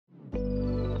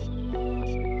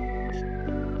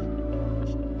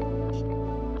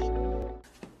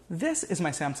This is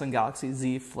my Samsung Galaxy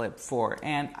Z Flip 4,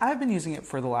 and I've been using it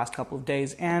for the last couple of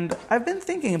days, and I've been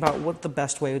thinking about what the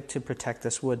best way to protect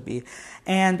this would be,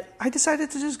 and I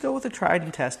decided to just go with a tried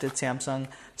and tested Samsung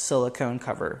silicone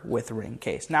cover with ring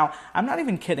case. Now, I'm not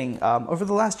even kidding. Over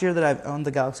the last year that I've owned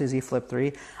the Galaxy Z Flip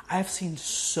 3, I've seen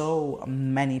so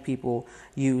many people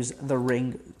use the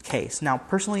ring case. Now,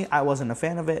 personally, I wasn't a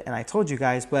fan of it, and I told you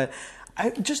guys, but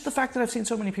just the fact that I've seen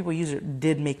so many people use it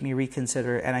did make me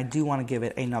reconsider, and I do want to give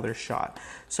it another shot.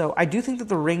 So I do think that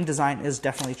the ring design is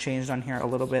definitely changed on here a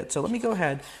little bit. So let me go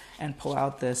ahead and pull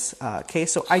out this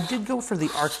case. So I did go for the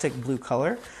Arctic blue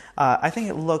color. I think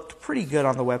it looked pretty good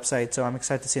on the website, so I'm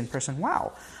excited to see in person.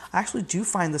 Wow, I actually do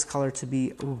find this color to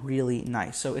be really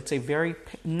nice. So it's a very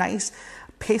nice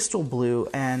pastel blue,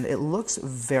 and it looks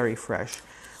very fresh.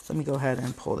 Let me go ahead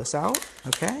and pull this out.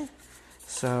 Okay,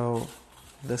 so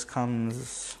this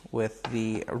comes with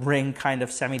the ring kind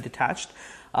of semi-detached,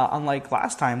 unlike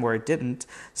last time where it didn't.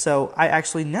 So I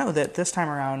actually know that this time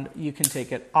around you can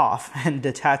take it off and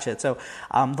detach it. So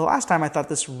the last time I thought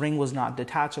this ring was not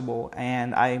detachable,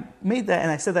 and I made that and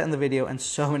I said that in the video, and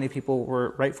so many people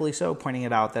were rightfully so pointing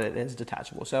it out that it is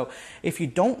detachable. So if you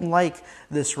don't like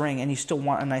this ring and you still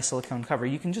want a nice silicone cover,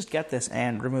 you can just get this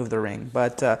and remove the ring.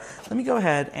 But let me go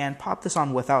ahead and pop this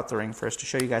on without the ring first to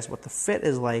show you guys what the fit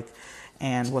is like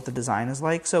and what the design is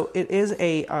like. So it is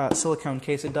a silicone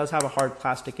case. It does have a hard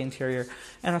plastic interior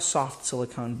and a soft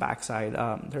silicone backside.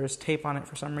 There's tape on it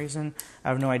for some reason. I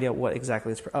have no idea what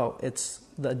exactly it's. Oh, it's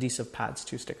the adhesive pads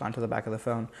to stick onto the back of the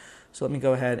phone. So let me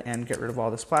go ahead and get rid of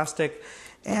all this plastic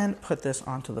and put this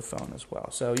onto the phone as well.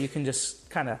 So you can just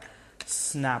kind of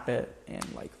snap it in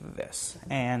like this.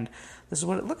 And this is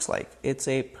what it looks like. It's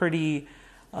a pretty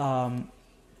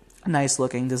nice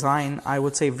looking design. I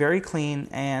would say very clean,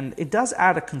 and it does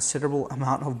add a considerable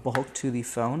amount of bulk to the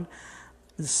phone.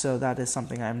 So that is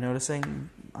something I'm noticing.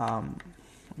 Let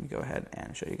me go ahead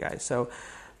and show you guys. So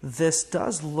this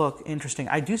does look interesting.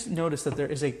 I do notice that there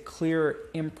is a clear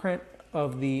imprint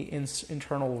of the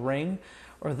internal ring,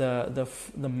 or the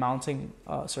mounting,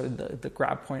 the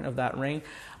grab point of that ring.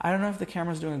 I don't know if the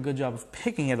camera's doing a good job of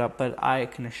picking it up, but I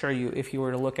can assure you, if you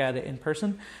were to look at it in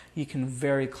person, you can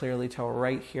very clearly tell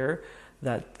right here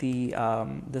that the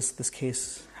this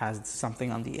case has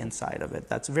something on the inside of it.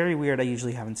 That's very weird. I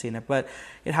usually haven't seen it, but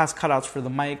it has cutouts for the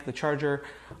mic, the charger,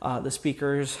 the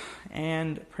speakers,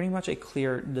 and pretty much a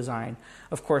clear design.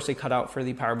 Of course, a cutout for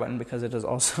the power button because it is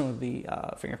also the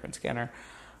fingerprint scanner.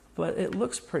 But it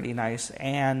looks pretty nice,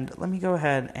 and let me go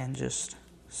ahead and just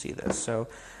see this. So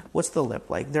what's the lip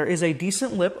like? There is a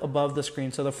decent lip above the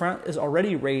screen, so the front is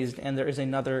already raised, and there is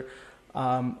another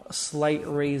slight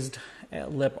raised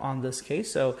lip on this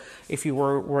case. So if you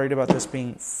were worried about this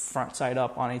being front side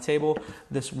up on a table,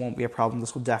 this won't be a problem.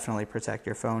 This will definitely protect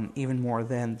your phone even more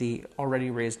than the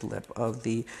already raised lip of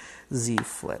the Z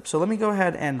Flip. So let me go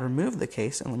ahead and remove the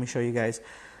case, and let me show you guys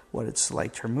what it's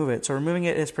like to remove it. So removing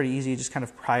it is pretty easy. You just kind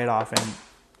of pry it off and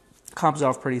it comes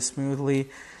off pretty smoothly.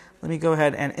 Let me go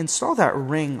ahead and install that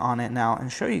ring on it now and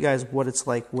show you guys what it's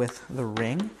like with the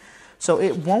ring. So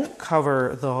it won't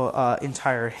cover the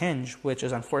entire hinge, which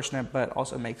is unfortunate, but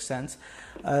also makes sense.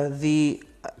 The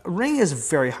ring is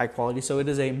very high quality, so it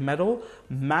is a metal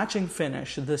matching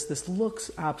finish. This looks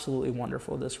absolutely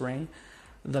wonderful, this ring.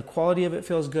 The quality of it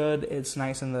feels good. It's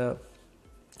nice in the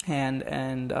hand,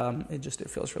 and it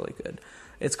feels really good.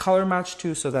 It's color matched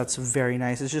too, so that's very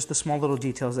nice. It's just the small little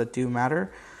details that do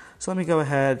matter. So let me go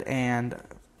ahead and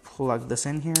plug this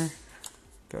in here.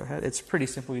 Go ahead. It's pretty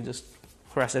simple. You just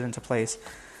press it into place,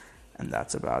 and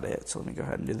that's about it. So let me go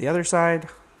ahead and do the other side.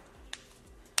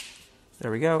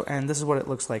 There we go. And this is what it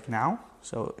looks like now.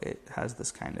 So it has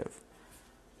this kind of,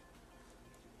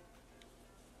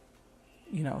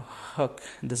 hook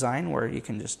design where you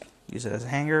can just use it as a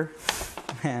hanger.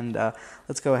 And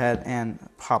let's go ahead and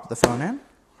pop the phone in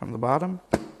from the bottom,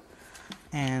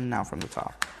 and now from the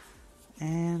top.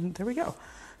 And there we go.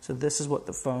 So this is what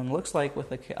the phone looks like with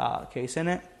the case in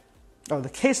it. Oh, the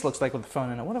case looks like with the phone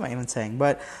in it. What am I even saying?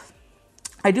 But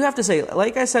I do have to say,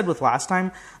 like I said with last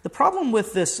time, the problem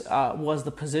with this was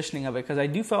the positioning of it, because I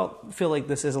do feel like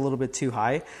this is a little bit too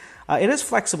high. It is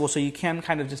flexible, so you can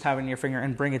kind of just have it in your finger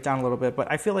and bring it down a little bit, but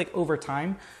I feel like over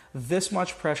time, this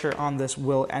much pressure on this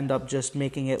will end up just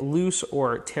making it loose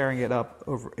or tearing it up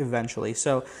eventually.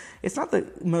 So it's not the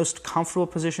most comfortable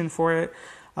position for it.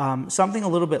 Something a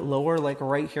little bit lower, like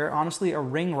right here. Honestly, a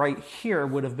ring right here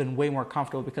would have been way more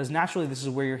comfortable, because naturally this is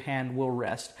where your hand will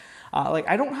rest. Like,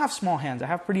 I don't have small hands. I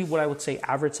have pretty, what I would say,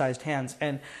 average-sized hands,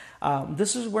 and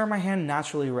this is where my hand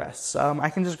naturally rests. I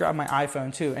can just grab my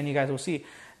iPhone too, and you guys will see,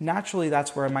 naturally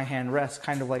that's where my hand rests,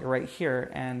 kind of like right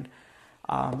here, and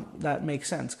that makes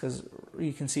sense because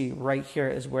you can see right here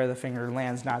is where the finger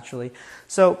lands naturally.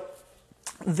 So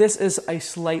this is a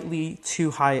slightly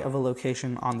too high of a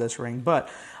location on this ring, but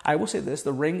I will say this,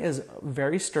 the ring is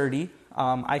very sturdy.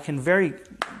 I can very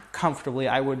comfortably,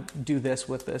 I would do this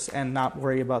with this and not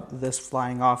worry about this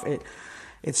flying off.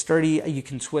 It's sturdy, you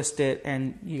can twist it,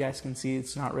 and you guys can see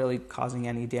it's not really causing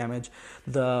any damage.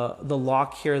 The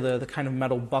lock here, the kind of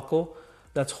metal buckle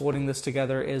that's holding this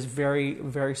together is very,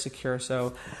 very secure.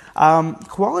 So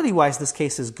quality-wise, this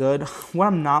case is good. What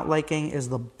I'm not liking is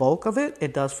the bulk of it.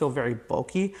 It does feel very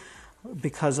bulky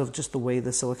because of just the way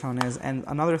the silicone is. And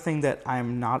another thing that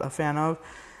I'm not a fan of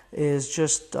is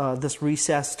just this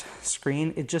recessed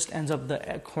screen. It just ends up,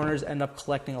 the corners end up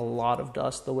collecting a lot of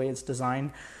dust the way it's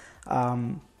designed.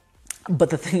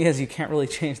 But the thing is, you can't really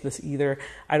change this either.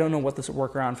 I don't know what this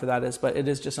workaround for that is, but it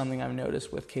is just something I've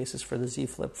noticed with cases for the Z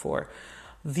Flip 4.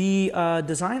 The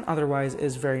design otherwise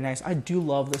is very nice. I do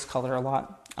love this color a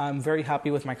lot. I'm very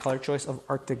happy with my color choice of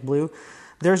Arctic Blue.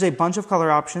 There's a bunch of color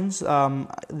options.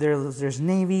 There's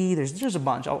navy, there's a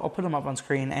bunch. I'll put them up on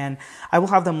screen, and I will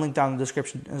have them linked down in the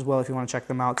description as well if you want to check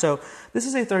them out. So this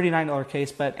is a $39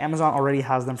 case, but Amazon already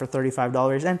has them for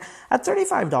 $35. And at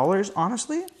 $35,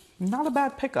 honestly, not a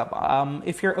bad pickup.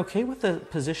 If you're okay with the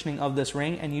positioning of this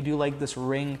ring and you do like this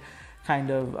ring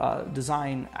kind of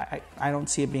design, I don't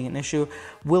see it being an issue.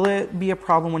 Will it be a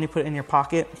problem when you put it in your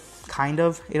pocket? Kind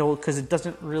of. Because it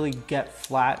doesn't really get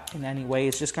flat in any way.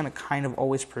 It's just going to kind of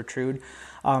always protrude.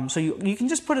 So you can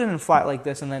just put it in flat like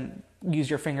this and then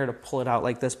use your finger to pull it out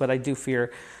like this. But I do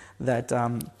fear that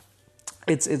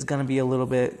it's going to be a little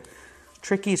bit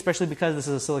tricky, especially because this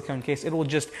is a silicone case. It will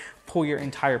just pull your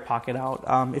entire pocket out.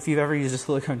 If you've ever used a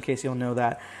silicone case, you'll know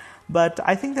that. But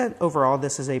I think that overall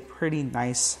this is a pretty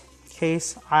nice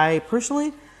case. I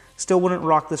personally still wouldn't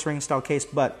rock this ring style case,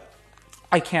 but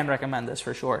I can recommend this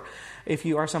for sure. If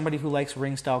you are somebody who likes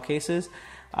ring style cases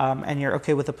and you're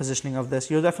okay with the positioning of this,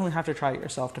 you'll definitely have to try it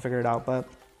yourself to figure it out. But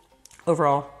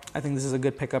overall, I think this is a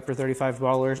good pickup for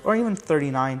 $35 or even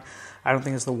 $39. I don't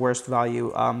think it's the worst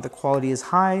value. The quality is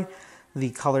high.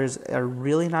 The colors are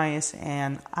really nice,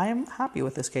 and I'm happy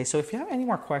with this case. So if you have any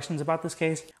more questions about this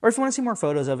case, or if you want to see more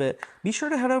photos of it, be sure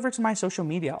to head over to my social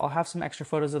media. I'll have some extra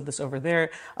photos of this over there.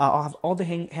 I'll have all the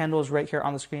handles right here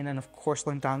on the screen, and of course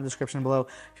linked down in the description below.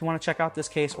 If you want to check out this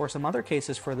case or some other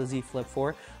cases for the Z Flip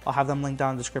 4, I'll have them linked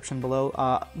down in the description below.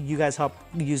 You guys help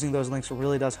using those links. It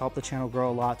really does help the channel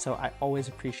grow a lot, so I always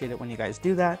appreciate it when you guys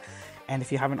do that. And if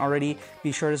you haven't already,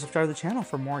 be sure to subscribe to the channel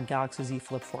for more Galaxy Z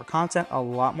Flip 4 content. A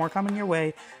lot more coming your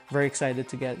way. Very excited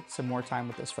to get some more time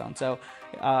with this phone. So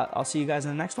I'll see you guys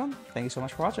in the next one. Thank you so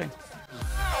much for watching.